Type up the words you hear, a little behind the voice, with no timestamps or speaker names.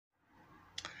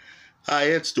Hi,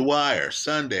 it's Dwyer,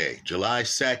 Sunday, July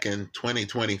 2nd,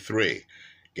 2023.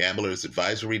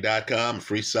 GamblersAdvisory.com, a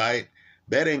free site.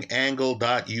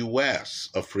 BettingAngle.us,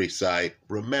 a free site.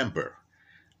 Remember,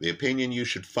 the opinion you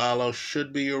should follow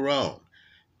should be your own.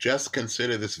 Just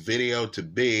consider this video to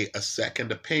be a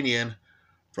second opinion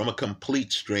from a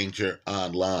complete stranger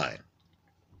online.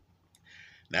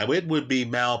 Now, it would be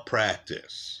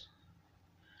malpractice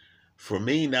for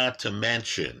me not to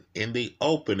mention in the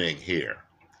opening here,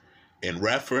 in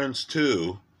reference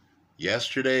to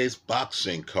yesterday's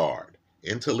boxing card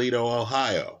in Toledo,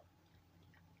 Ohio,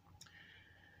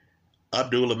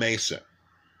 Abdullah Mason.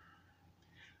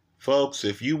 Folks,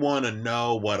 if you want to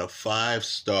know what a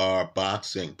five-star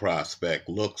boxing prospect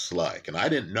looks like, and I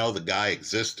didn't know the guy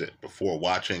existed before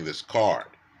watching this card,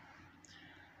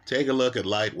 take a look at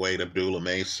lightweight Abdullah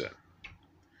Mason.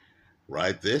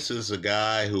 Right? This is a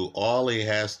guy who all he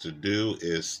has to do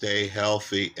is stay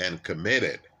healthy and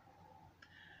committed.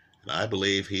 And I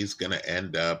believe he's going to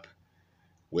end up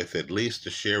with at least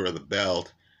a share of the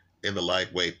belt in the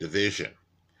lightweight division.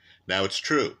 Now, it's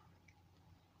true.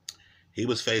 He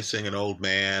was facing an old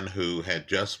man who had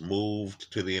just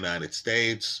moved to the United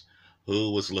States,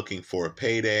 who was looking for a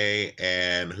payday,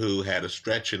 and who had a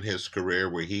stretch in his career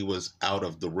where he was out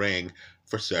of the ring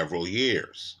for several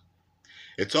years.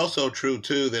 It's also true,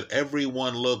 too, that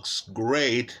everyone looks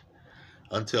great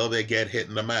until they get hit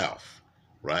in the mouth.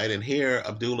 Right? And here,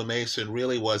 Abdullah Mason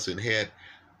really wasn't hit.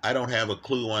 I don't have a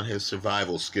clue on his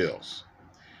survival skills.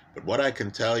 But what I can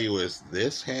tell you is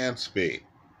this hand speed,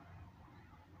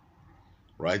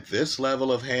 right? This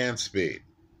level of hand speed,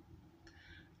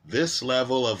 this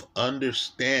level of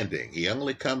understanding. He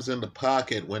only comes in the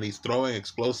pocket when he's throwing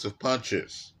explosive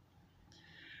punches,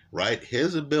 right?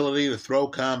 His ability to throw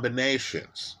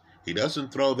combinations. He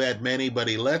doesn't throw that many, but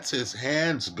he lets his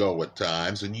hands go at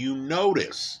times, and you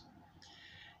notice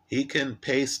he can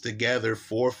paste together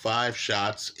 4 or 5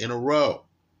 shots in a row,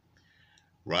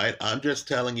 right? I'm just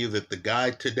telling you that the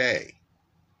guy today,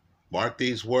 mark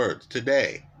these words,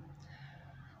 today,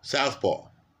 southpaw,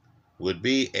 would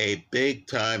be a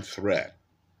big-time threat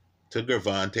to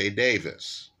Gervonta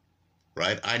Davis,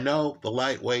 right? I know the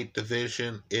lightweight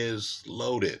division is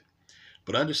loaded,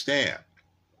 but understand,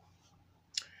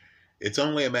 it's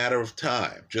only a matter of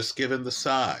time, just given the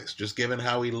size, just given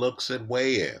how he looks at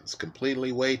weigh-ins,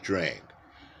 completely weight drained,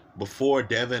 before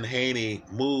Devin Haney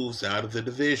moves out of the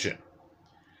division,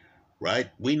 right?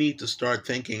 We need to start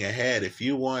thinking ahead. If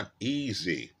you want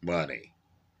easy money,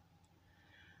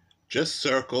 just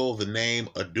circle the name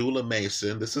Abdullah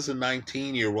Mason. This is a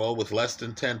 19-year-old with less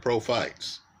than 10 pro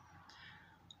fights.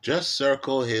 Just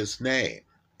circle his name,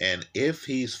 and if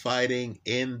he's fighting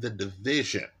in the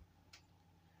division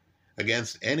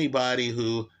against anybody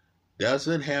who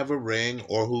doesn't have a ring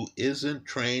or who isn't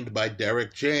trained by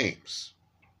Derek James,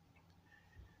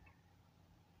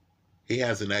 he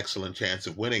has an excellent chance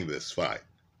of winning this fight,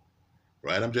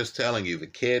 right? I'm just telling you, the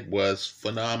kid was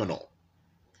phenomenal.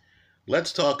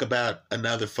 Let's talk about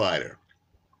another fighter,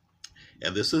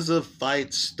 and this is a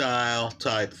fight style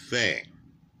type thing.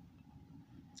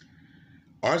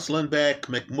 Arslanbek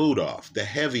Makhmudov, the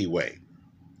heavyweight,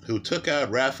 who took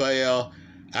out Rafael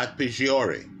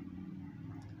Akpigiori,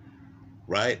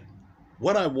 right?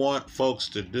 What I want folks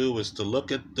to do is to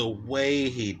look at the way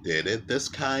he did it. This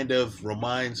kind of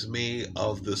reminds me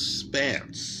of the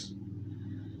Spence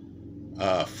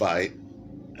fight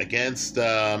against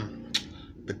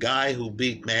the guy who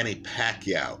beat Manny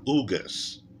Pacquiao,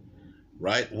 Ugas,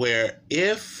 right? Where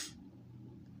if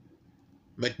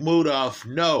Makhmudov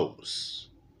knows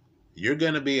you're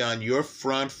going to be on your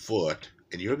front foot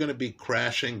and you're going to be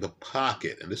crashing the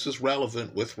pocket, and this is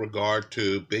relevant with regard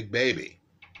to Big Baby,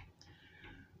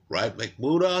 right?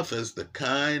 Makhmudov is the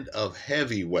kind of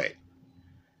heavyweight,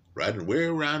 right? And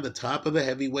we're around the top of the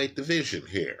heavyweight division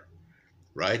here,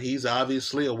 right? He's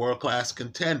obviously a world-class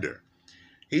contender.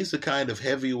 He's the kind of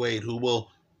heavyweight who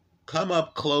will come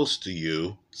up close to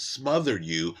you, smother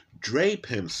you, drape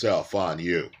himself on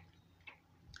you,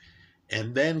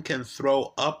 and then can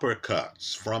throw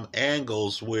uppercuts from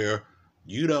angles where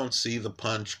you don't see the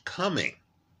punch coming.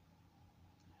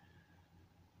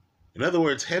 In other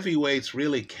words, heavyweights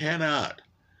really cannot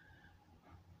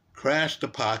crash the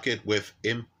pocket with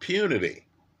impunity.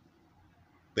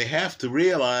 They have to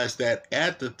realize that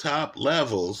at the top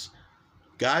levels,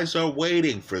 guys are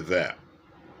waiting for them,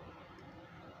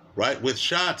 right? With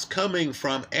shots coming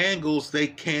from angles they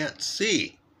can't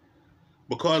see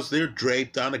because they're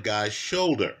draped on a guy's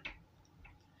shoulder,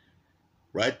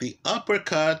 right? The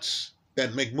uppercuts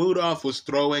that Makhmudov was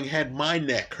throwing had my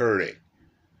neck hurting.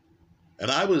 And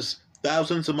I was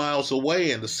thousands of miles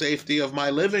away in the safety of my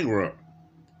living room.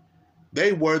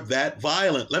 They were that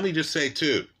violent. Let me just say,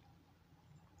 too,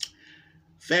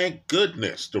 thank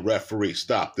goodness the referee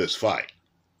stopped this fight,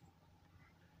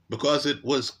 because it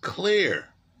was clear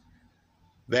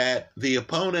that the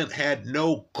opponent had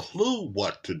no clue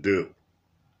what to do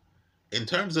in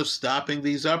terms of stopping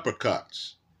these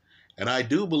uppercuts. And I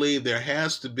do believe there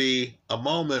has to be a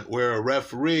moment where a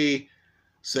referee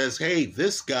says, hey,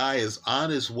 this guy is on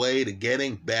his way to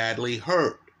getting badly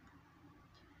hurt.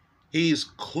 He's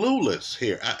clueless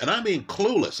here. And I mean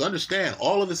clueless. Understand,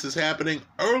 all of this is happening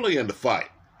early in the fight.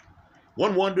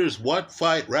 One wonders what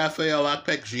fight Rafael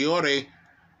Acpecchiori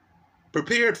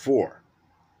prepared for.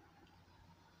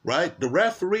 Right? The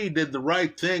referee did the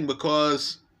right thing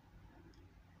because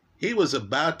he was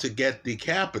about to get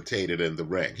decapitated in the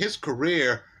ring. His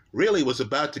career really was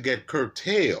about to get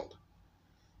curtailed.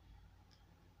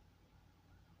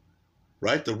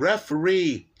 Right? The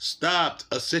referee stopped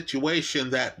a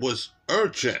situation that was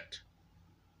urgent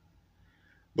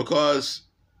because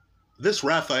this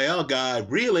Rafael guy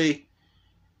really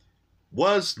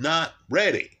was not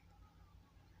ready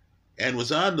and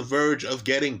was on the verge of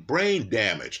getting brain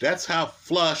damage. That's how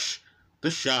flush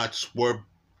the shots were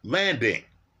landing.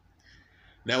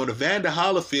 Now, an Evander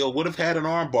Holyfield would have had an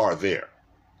armbar there.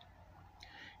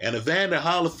 And Evander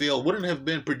Holyfield wouldn't have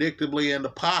been predictably in the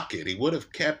pocket. He would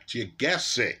have kept you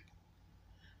guessing.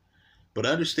 But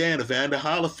understand, Evander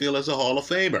Holyfield is a Hall of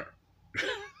Famer.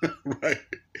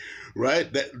 Right?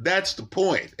 That's the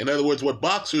point. In other words, what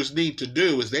boxers need to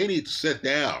do is they need to sit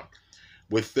down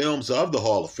with films of the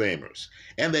Hall of Famers.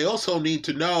 And they also need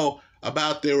to know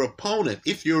about their opponent.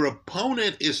 If your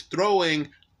opponent is throwing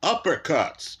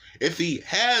uppercuts, if he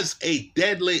has a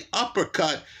deadly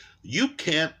uppercut, you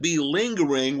can't be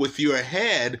lingering with your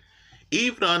head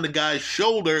even on the guy's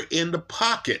shoulder in the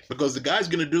pocket, because the guy's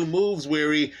going to do moves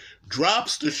where he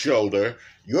drops the shoulder,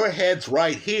 your head's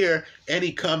right here, and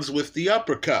he comes with the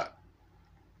uppercut.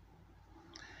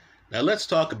 Now let's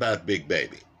talk about Big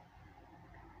Baby.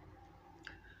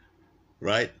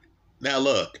 Right? Now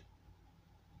look,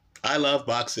 I love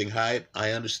boxing hype.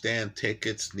 I understand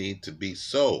tickets need to be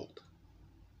sold.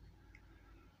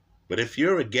 But if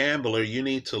you're a gambler, you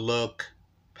need to look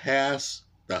past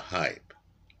the hype.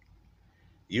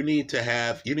 You need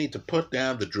to put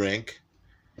down the drink,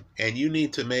 and you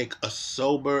need to make a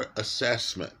sober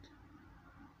assessment.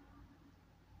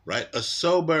 Right? A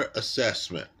sober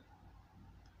assessment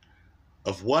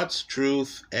of what's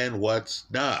truth and what's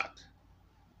not.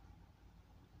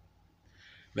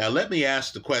 Now, let me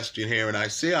ask the question here, and I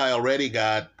see I already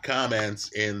got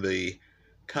comments in the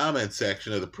comment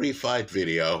section of the pre-fight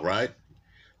video, right?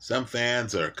 Some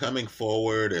fans are coming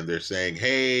forward and they're saying,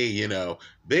 hey,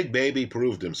 Big Baby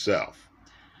proved himself,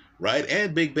 right?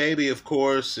 And Big Baby, of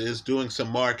course, is doing some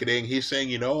marketing. He's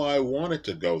saying, I wanted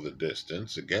to go the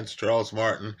distance against Charles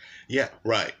Martin. Yeah,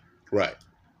 right.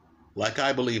 Like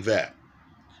I believe that,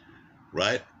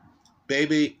 right?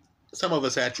 Baby, some of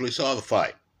us actually saw the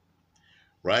fight,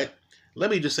 right? Let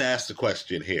me just ask the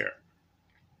question here.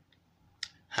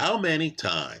 How many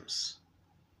times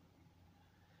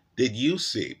did you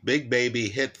see Big Baby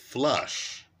hit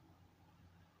flush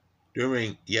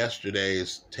during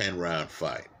yesterday's 10-round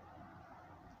fight?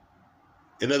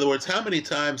 In other words, how many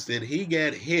times did he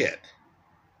get hit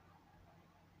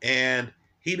and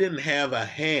he didn't have a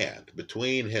hand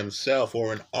between himself,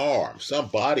 or an arm, some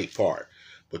body part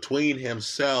between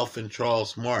himself and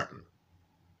Charles Martin?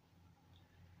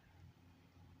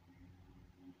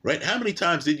 Right? How many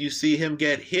times did you see him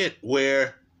get hit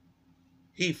where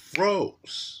he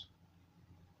froze?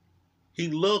 He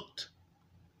looked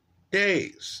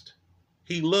dazed.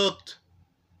 He looked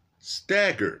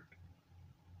staggered.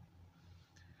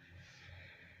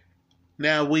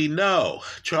 Now we know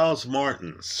Charles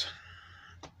Martin's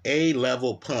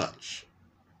A-level punch,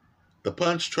 the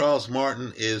punch Charles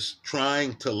Martin is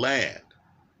trying to land,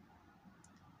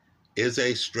 is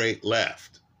a straight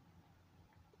left.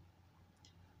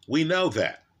 We know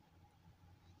that,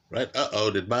 right?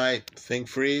 Uh-oh, did my thing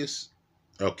freeze?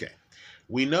 Okay.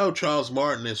 We know Charles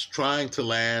Martin is trying to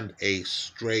land a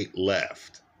straight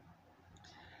left.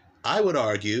 I would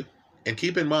argue, and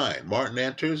keep in mind, Martin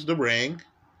enters the ring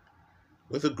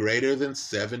with a greater than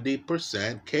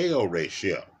 70% KO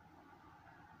ratio.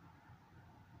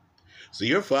 So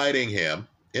you're fighting him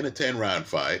in a 10-round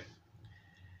fight,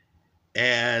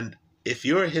 and if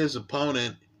you're his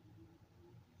opponent,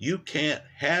 you can't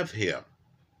have him,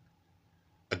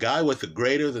 a guy with a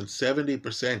greater than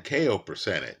 70% KO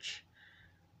percentage,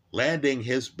 landing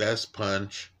his best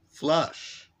punch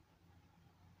flush.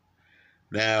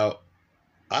 Now,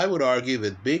 I would argue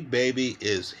that Big Baby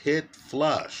is hit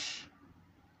flush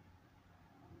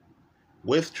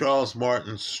with Charles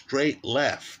Martin's straight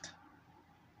left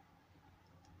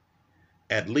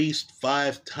at least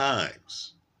 5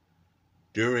 times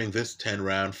during this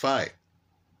 10-round fight.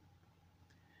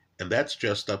 And that's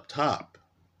just up top.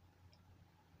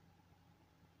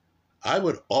 I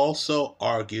would also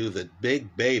argue that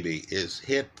Big Baby is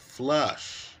hit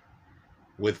flush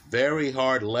with very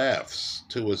hard lefts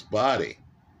to his body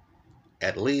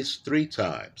at least 3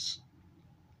 times.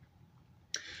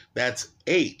 That's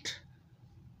 8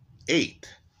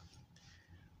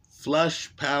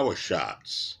 flush power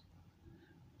shots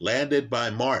landed by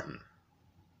Martin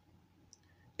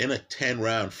in a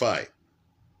 10-round fight.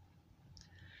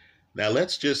 Now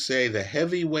let's just say the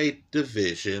heavyweight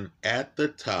division at the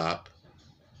top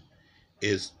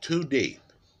is too deep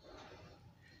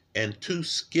and too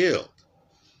skilled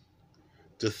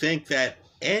to think that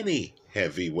any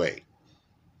heavyweight,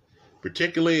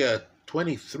 particularly a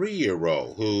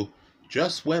 23-year-old who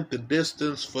just went the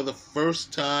distance for the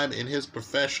first time in his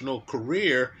professional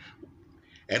career,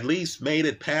 at least made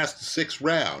it past the 6th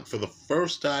round for the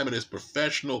first time in his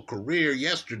professional career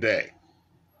yesterday.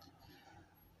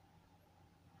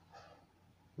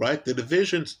 Right? The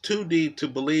division's too deep to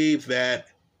believe that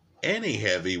any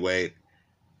heavyweight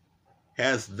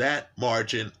has that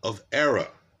margin of error.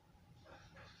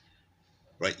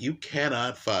 Right? You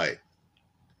cannot fight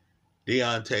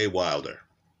Deontay Wilder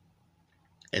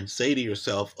and say to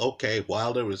yourself, okay,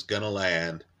 Wilder is going to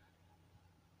land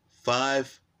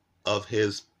 5 of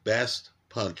his best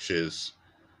punches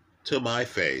to my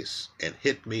face and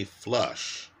hit me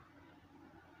flush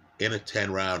in a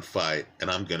 10-round fight, and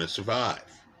I'm going to survive.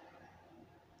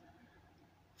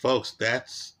 Folks,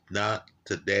 that's not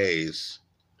today's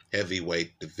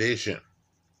heavyweight division.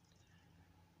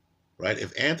 Right?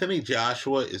 If Anthony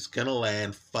Joshua is going to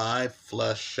land 5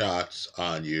 flush shots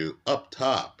on you up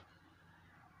top,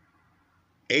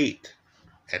 8,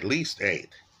 at least 8,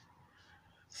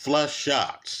 flush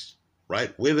shots,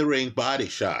 right? Withering body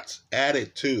shots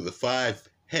added to the 5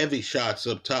 heavy shots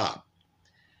up top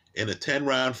in a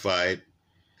 10-round fight,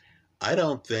 I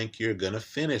don't think you're going to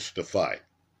finish the fight.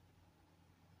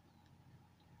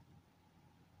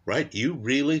 Right? You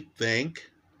really think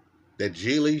that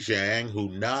Zhilei Zhang, who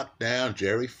knocked down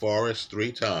Jerry Forrest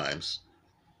 3 times,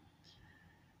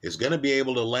 is going to be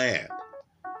able to land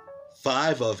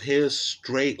 5 of his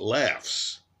straight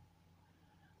lefts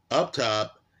up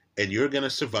top, and you're going to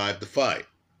survive the fight?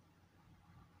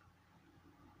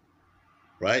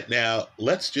 Right? Now,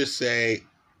 let's just say,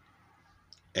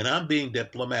 and I'm being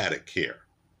diplomatic here,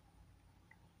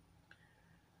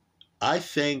 I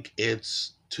think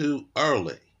it's too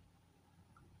early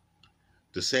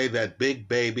to say that Big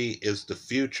Baby is the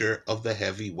future of the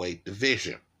heavyweight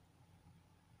division.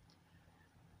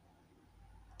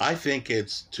 I think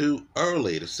it's too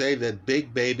early to say that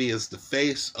Big Baby is the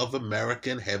face of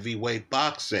American heavyweight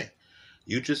boxing.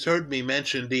 You just heard me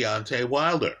mention Deontay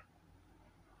Wilder.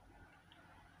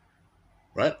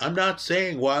 Right? I'm not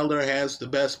saying Wilder has the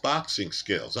best boxing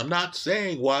skills. I'm not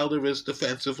saying Wilder is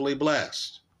defensively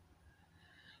blessed.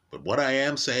 But what I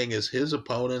am saying is his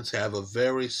opponents have a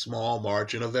very small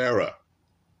margin of error.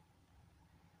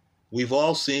 We've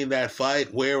all seen that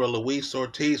fight where a Luis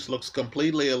Ortiz looks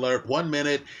completely alert 1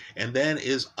 minute and then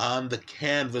is on the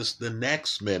canvas the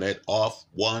next minute off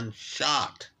 1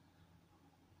 shot.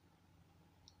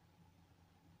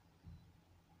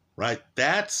 Right?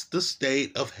 That's the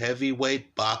state of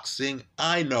heavyweight boxing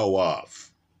I know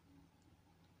of.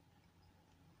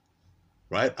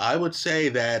 Right? I would say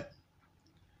that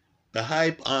the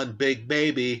hype on Big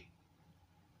Baby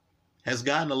has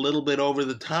gotten a little bit over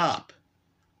the top.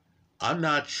 I'm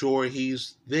not sure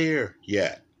he's there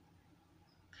yet.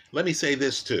 Let me say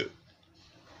this too.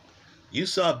 You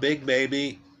saw Big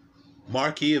Baby,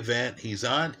 marquee event. He's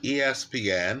on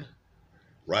ESPN,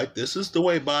 right? This is the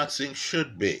way boxing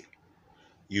should be.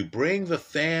 You bring the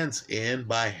fans in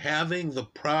by having the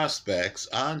prospects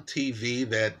on TV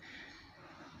that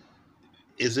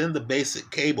is in the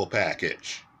basic cable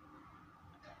package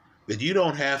that you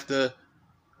don't have to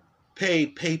pay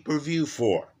pay-per-view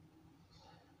for.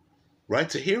 Right?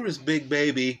 So here is Big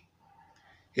Baby,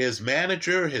 his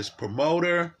manager, his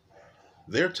promoter,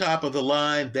 they're top of the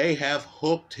line. They have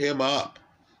hooked him up.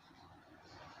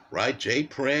 Right? Jay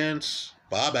Prince,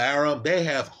 Bob Arum, they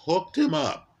have hooked him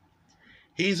up.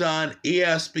 He's on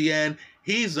ESPN.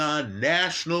 He's on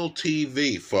national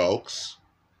TV, folks.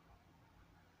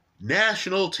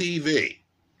 National TV.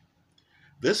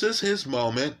 This is his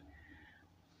moment.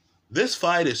 This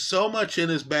fight is so much in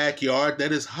his backyard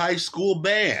that his high school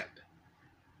band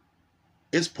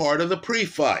is part of the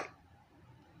pre-fight.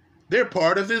 They're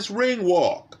part of his ring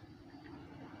walk.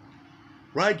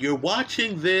 Right? You're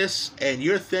watching this and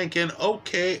you're thinking,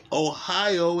 okay,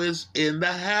 Ohio is in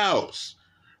the house.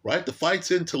 Right? The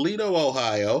fight's in Toledo,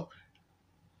 Ohio.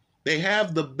 They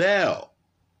have the bell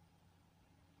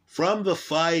from the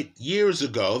fight years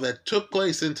ago that took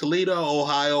place in Toledo,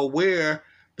 Ohio, where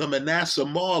the Manasseh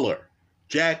Mauler,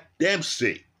 Jack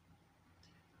Dempsey,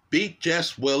 beat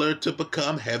Jess Willard to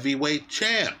become heavyweight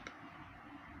champ.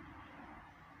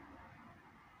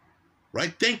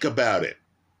 Right? Think about it.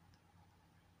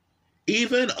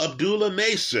 Even Abdullah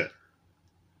Mason,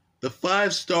 the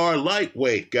 5-star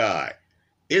lightweight guy,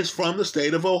 is from the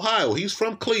state of Ohio. He's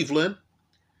from Cleveland,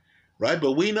 right?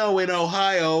 But we know in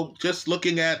Ohio, just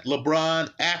looking at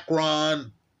LeBron,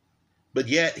 Akron, but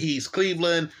yet he's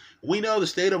Cleveland, we know the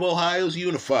state of Ohio is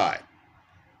unified,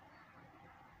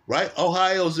 right?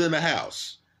 Ohio's in the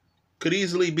house. Could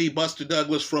easily be Buster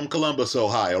Douglas from Columbus,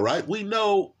 Ohio, right? We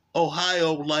know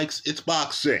Ohio likes its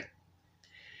boxing.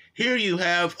 Here you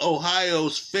have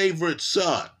Ohio's favorite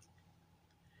son,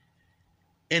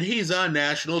 and he's on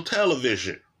national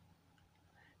television,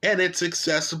 and it's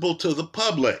accessible to the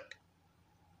public.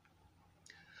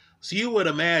 So you would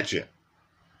imagine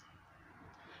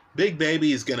Big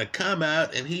Baby is going to come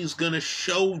out and he's going to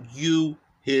show you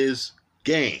his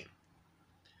game.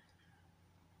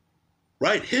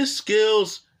 Right? His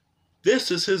skills,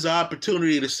 this is his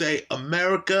opportunity to say,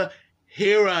 America,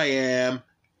 here I am.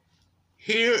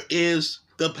 Here is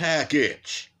the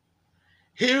package.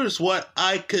 Here's what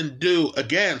I can do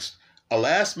against a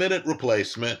last-minute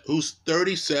replacement who's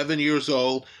 37 years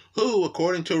old, who,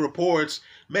 according to reports,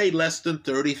 made less than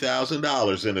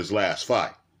 $30,000 in his last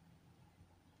fight.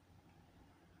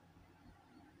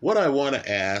 What I want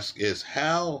to ask is,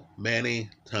 how many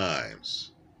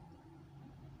times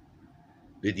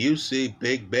did you see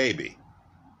Big Baby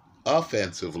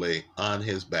offensively on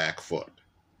his back foot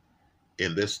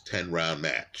in this 10-round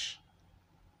match?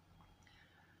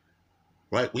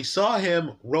 Right? We saw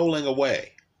him rolling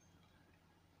away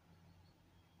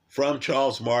from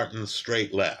Charles Martin's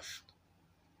straight left.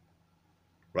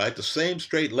 Right? The same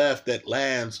straight left that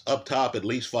lands up top at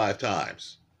least 5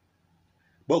 times.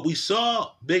 But we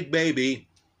saw Big Baby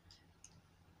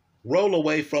roll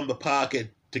away from the pocket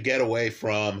to get away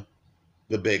from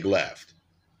the big left.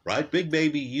 Right? Big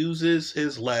Baby uses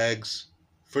his legs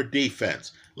for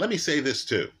defense. Let me say this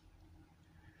too.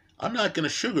 I'm not going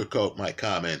to sugarcoat my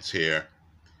comments here.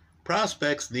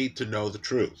 Prospects need to know the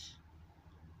truth.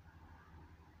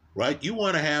 Right? You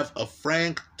want to have a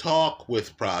frank talk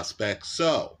with prospects,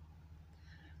 so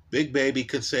Big Baby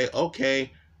could say,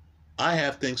 okay, I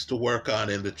have things to work on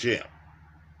in the gym.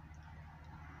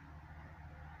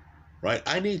 Right?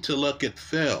 I need to look at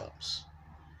films,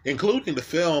 including the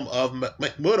film of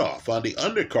Makhmudov on the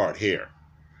undercard here,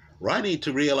 where I need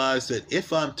to realize that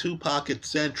if I'm too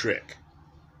pocket-centric,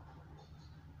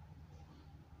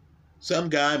 some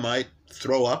guy might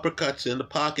throw uppercuts in the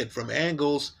pocket from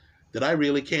angles that I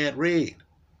really can't read.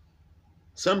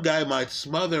 Some guy might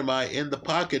smother my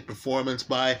in-the-pocket performance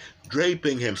by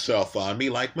draping himself on me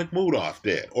like Makhmudov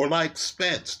did, or like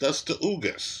Spence does to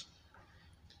Ugas.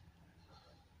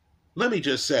 Let me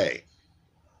just say,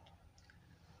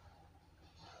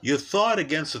 you thought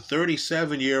against a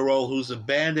 37-year-old who's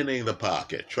abandoning the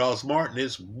pocket. Charles Martin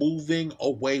is moving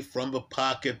away from the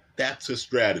pocket. That's his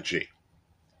strategy.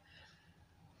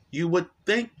 You would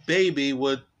think Baby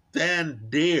would then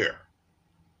dare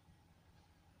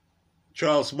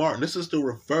Charles Martin. This is the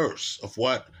reverse of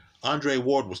what Andre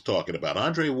Ward was talking about.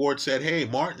 Andre Ward said, hey,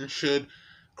 Martin should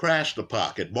crash the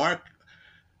pocket.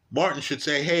 Martin should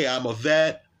say, hey, I'm a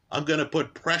vet. I'm going to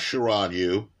put pressure on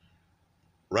you.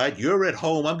 Right? You're at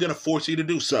home. I'm going to force you to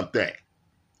do something.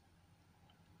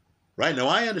 Right? Now,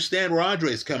 I understand where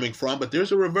Andre's coming from, but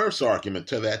there's a reverse argument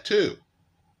to that, too.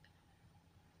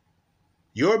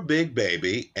 You're Big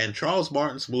Baby, and Charles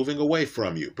Martin's moving away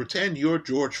from you. Pretend you're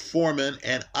George Foreman,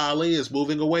 and Ali is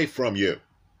moving away from you.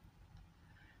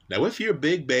 Now, if you're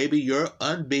Big Baby, you're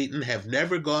unbeaten, have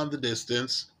never gone the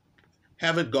distance,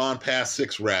 haven't gone past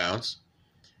 6 rounds,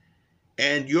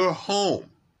 and you're home,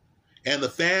 and the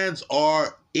fans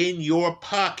are in your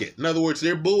pocket. In other words,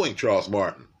 they're booing Charles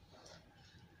Martin.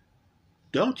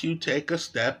 Don't you take a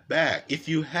step back if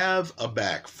you have a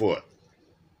back foot.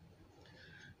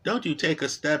 Don't you take a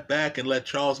step back and let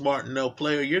Charles Martin know,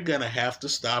 player, you're going to have to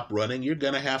stop running. You're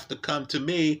going to have to come to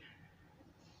me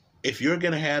if you're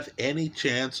going to have any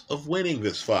chance of winning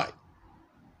this fight.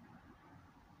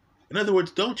 In other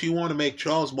words, don't you want to make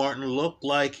Charles Martin look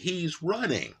like he's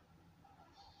running?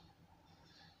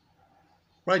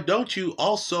 Right? Don't you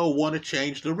also want to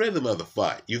change the rhythm of the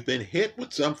fight? You've been hit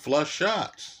with some flush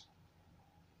shots.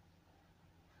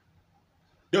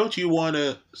 Don't you want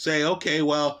to say, okay,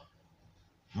 well,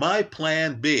 my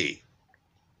plan B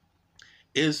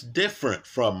is different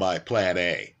from my plan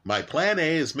A. My plan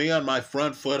A is me on my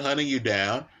front foot hunting you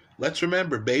down. Let's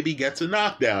remember, Baby gets a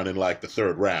knockdown in like the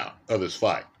third round of this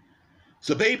fight.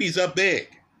 So Baby's up big.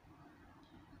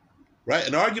 Right?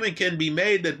 An argument can be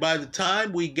made that by the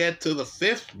time we get to the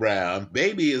fifth round,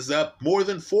 Baby is up more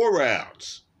than 4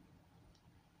 rounds.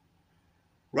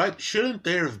 Right? Shouldn't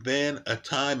there have been a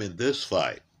time in this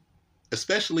fight,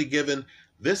 especially given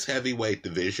this heavyweight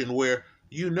division, where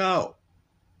you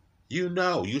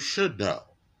should know,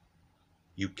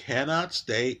 you cannot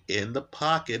stay in the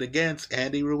pocket against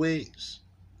Andy Ruiz,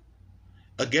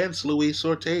 against Luis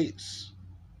Ortiz,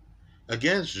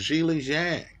 against Zhilei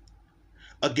Zhang,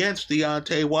 against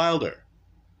Deontay Wilder.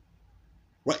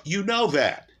 Right? You know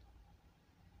that.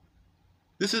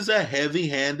 This is a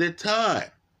heavy-handed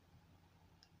time.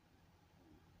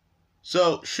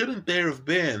 So shouldn't there have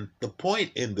been the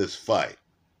point in this fight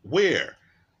where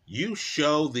you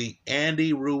show the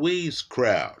Andy Ruiz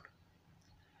crowd,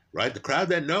 right? The crowd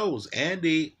that knows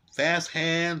Andy, fast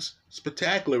hands,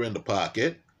 spectacular in the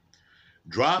pocket,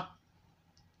 drop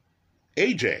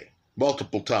AJ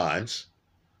multiple times,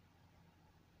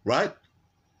 right?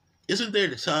 Isn't there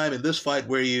the time in this fight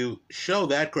where you show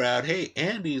that crowd, hey,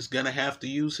 Andy's going to have to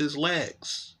use his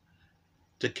legs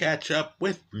to catch up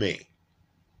with me?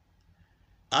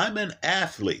 I'm an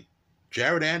athlete.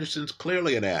 Jared Anderson's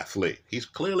clearly an athlete. He's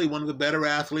clearly one of the better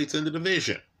athletes in the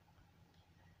division.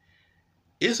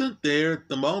 Isn't there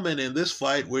the moment in this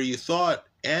fight where you thought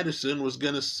Anderson was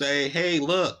going to say, hey,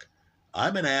 look,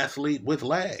 I'm an athlete with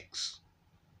legs.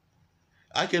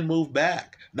 I can move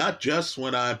back, not just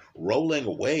when I'm rolling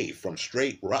away from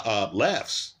straight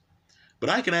lefts, but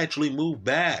I can actually move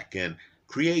back and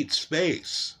create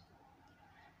space.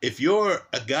 If you're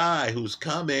a guy who's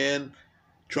come in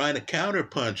trying to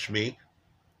counterpunch me,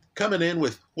 coming in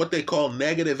with what they call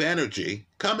negative energy,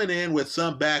 coming in with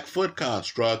some back foot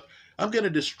construct, I'm going to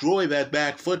destroy that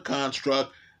back foot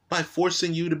construct by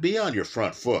forcing you to be on your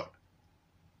front foot.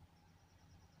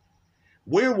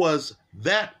 Where was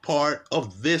that part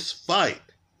of this fight?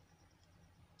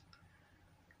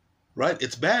 Right?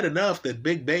 It's bad enough that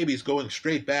Big Baby's going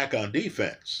straight back on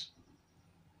defense.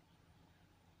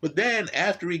 But then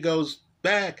after he goes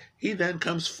back, he then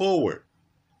comes forward.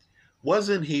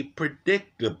 Wasn't he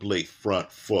predictably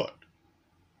front foot?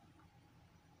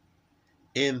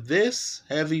 In this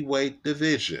heavyweight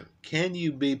division, can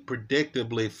you be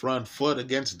predictably front foot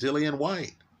against Dillian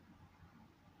Whyte?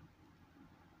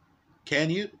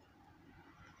 Can you?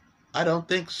 I don't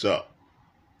think so.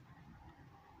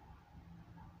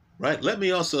 Right? Let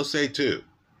me also say, too,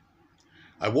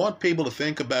 I want people to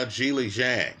think about Zhilei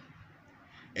Zhang.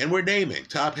 And we're naming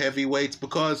top heavyweights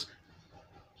because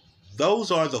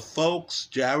those are the folks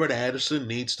Jared Anderson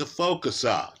needs to focus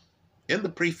on. In the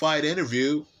pre-fight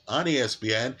interview on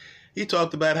ESPN, he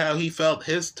talked about how he felt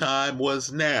his time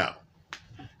was now,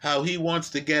 how he wants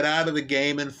to get out of the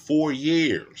game in 4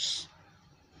 years,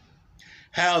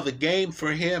 how the game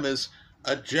for him is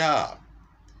a job.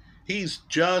 He's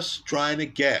just trying to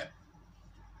get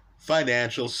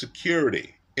financial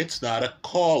security. It's not a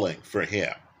calling for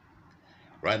him.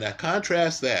 Right? Now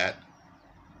contrast that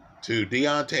to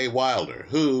Deontay Wilder,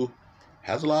 who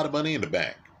has a lot of money in the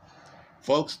bank.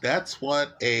 Folks, that's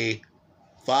what a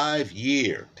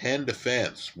 5-year, 10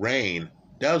 defense reign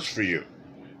does for you,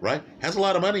 right? Has a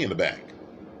lot of money in the bank.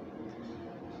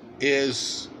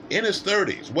 Is in his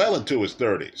 30s, well into his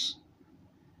 30s.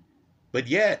 But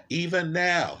yet, even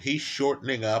now, he's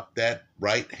shortening up that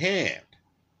right hand.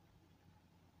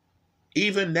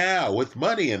 Even now, with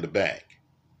money in the bank.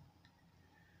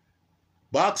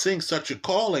 Boxing's such a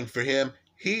calling for him,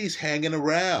 he's hanging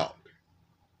around.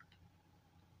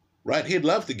 Right? He'd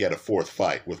love to get a 4th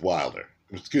fight with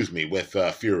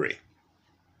with Fury.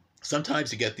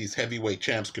 Sometimes you get these heavyweight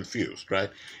champs confused, right?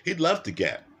 He'd love to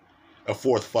get a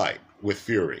 4th fight with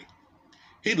Fury.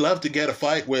 He'd love to get a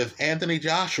fight with Anthony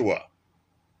Joshua.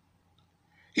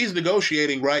 He's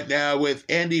negotiating right now with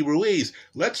Andy Ruiz.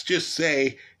 Let's just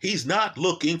say he's not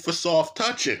looking for soft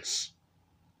touches.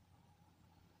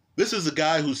 This is a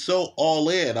guy who's so all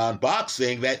in on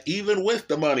boxing that even with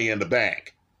the money in the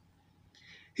bank,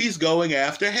 he's going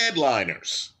after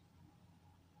headliners.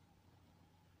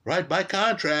 Right? By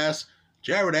contrast,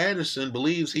 Jared Anderson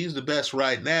believes he's the best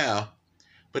right now,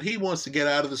 but he wants to get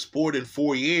out of the sport in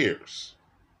 4 years.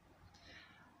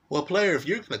 Well, player, if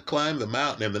you're going to climb the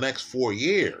mountain in the next 4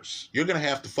 years, you're going to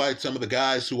have to fight some of the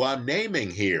guys who I'm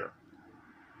naming here.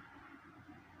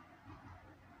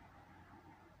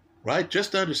 Right?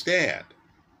 Just understand.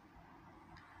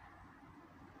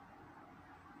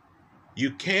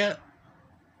 You can't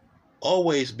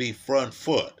always be front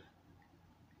foot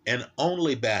and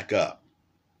only back up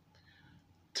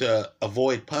to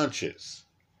avoid punches.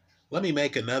 Let me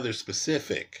make another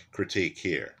specific critique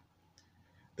here.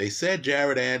 They said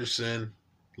Jared Anderson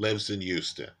lives in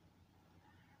Houston.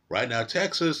 Right now,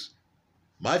 Texas,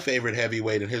 my favorite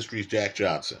heavyweight in history is Jack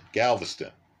Johnson,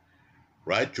 Galveston.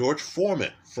 Right? George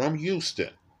Foreman from Houston.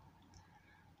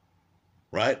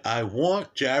 Right? I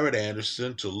want Jared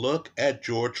Anderson to look at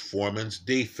George Foreman's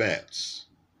defense.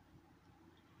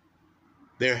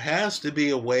 There has to be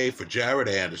a way for Jared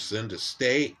Anderson to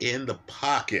stay in the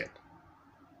pocket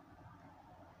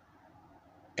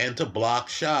and to block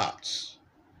shots,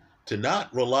 to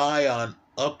not rely on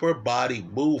upper body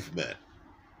movement,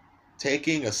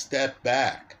 taking a step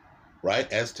back,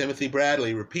 right? As Timothy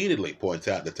Bradley repeatedly points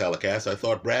out in the telecast, I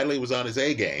thought Bradley was on his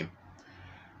A game,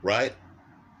 right?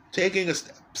 Taking a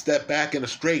step back in a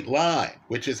straight line,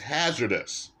 which is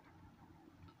hazardous,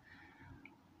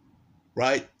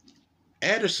 right?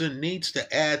 Anderson needs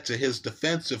to add to his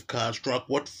defensive construct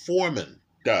what Foreman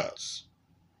does.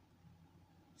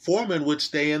 Foreman would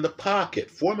stay in the pocket.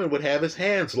 Foreman would have his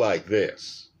hands like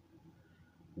this.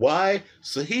 Why?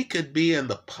 So he could be in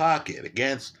the pocket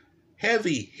against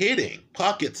heavy-hitting,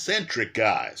 pocket-centric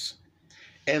guys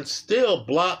and still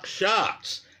block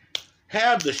shots.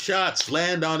 Have the shots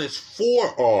land on his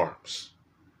forearms.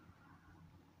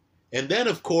 And then,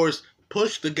 of course,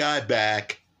 push the guy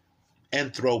back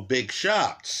and throw big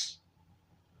shots.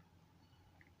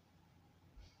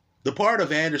 The part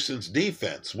of Anderson's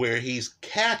defense where he's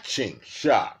catching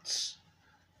shots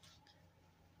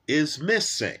is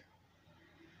missing.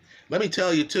 Let me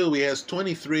tell you, too, he has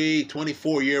 23,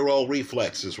 24-year-old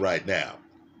reflexes right now.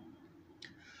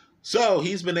 So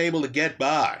he's been able to get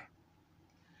by,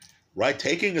 right?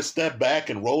 Taking a step back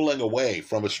and rolling away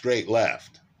from a straight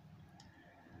left.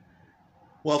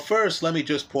 Well, first, let me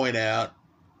just point out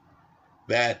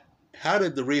that how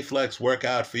did the reflex work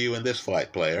out for you in this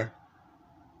fight, player?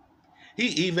 He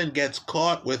even gets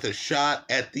caught with a shot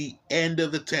at the end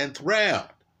of the 10th round.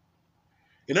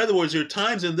 In other words, there are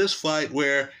times in this fight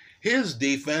where his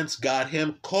defense got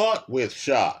him caught with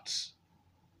shots.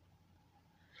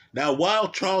 Now, while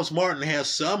Charles Martin has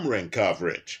some ring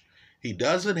coverage, he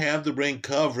doesn't have the ring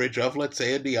coverage of, let's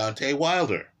say, a Deontay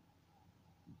Wilder.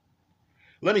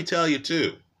 Let me tell you,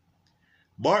 too,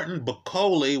 Martin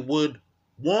Bakole would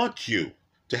want you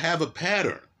to have a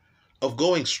pattern of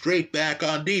going straight back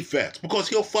on defense because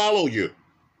he'll follow you.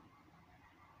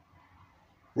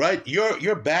 Right?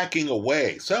 You're backing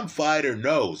away. Some fighter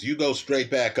knows you go straight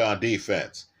back on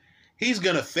defense. He's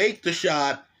going to fake the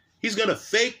shot. He's going to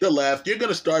fake the left. You're going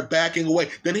to start backing away.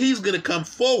 Then he's going to come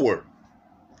forward.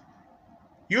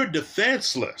 You're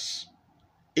defenseless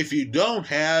if you don't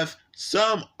have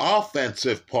some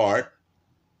offensive part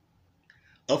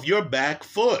of your back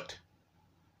foot.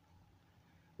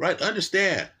 Right?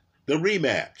 Understand the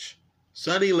rematch.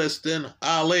 Sonny Liston,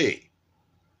 Ali.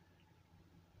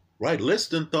 Right?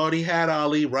 Liston thought he had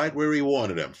Ali right where he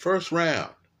wanted him. First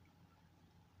round.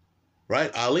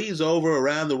 Right? Ali's over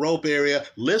around the rope area.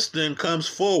 Liston comes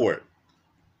forward.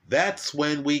 That's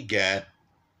when we get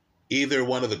either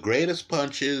one of the greatest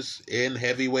punches in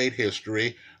heavyweight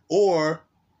history or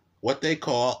what they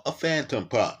call a phantom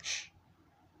punch.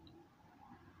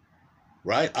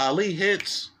 Right? Ali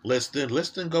hits Liston.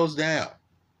 Liston goes down.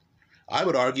 I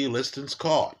would argue Liston's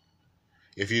caught.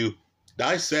 If you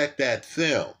dissect that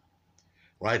film,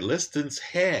 right, Liston's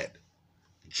head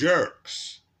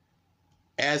jerks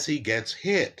as he gets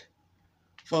hit.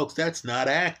 Folks, that's not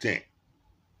acting.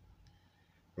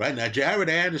 Right? Now, Jared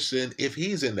Anderson, if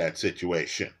he's in that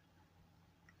situation,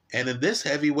 and in this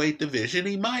heavyweight division,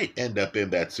 he might end up in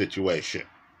that situation.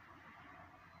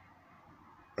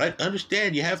 Right?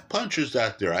 Understand, you have punchers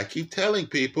out there. I keep telling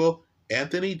people,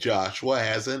 Anthony Joshua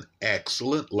has an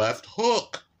excellent left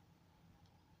hook.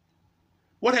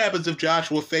 What happens if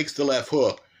Joshua fakes the left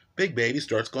hook? Big Baby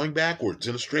starts going backwards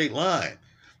in a straight line.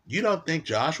 You don't think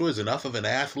Joshua is enough of an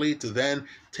athlete to then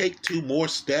take 2 more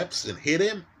steps and hit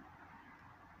him?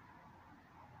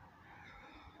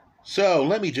 So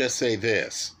let me just say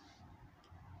this.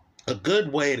 A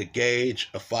good way to gauge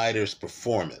a fighter's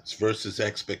performance versus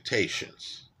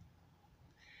expectations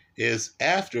is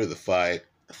after the fight,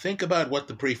 think about what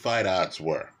the pre-fight odds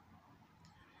were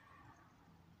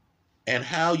and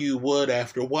how you would,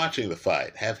 after watching the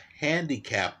fight, have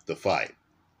handicapped the fight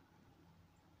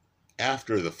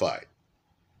after the fight.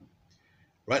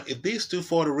 Right? If these two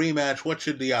fought a rematch, what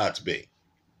should the odds be?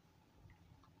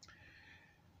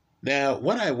 Now,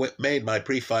 when I made my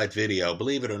pre-fight video,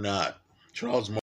 believe it or not, Charles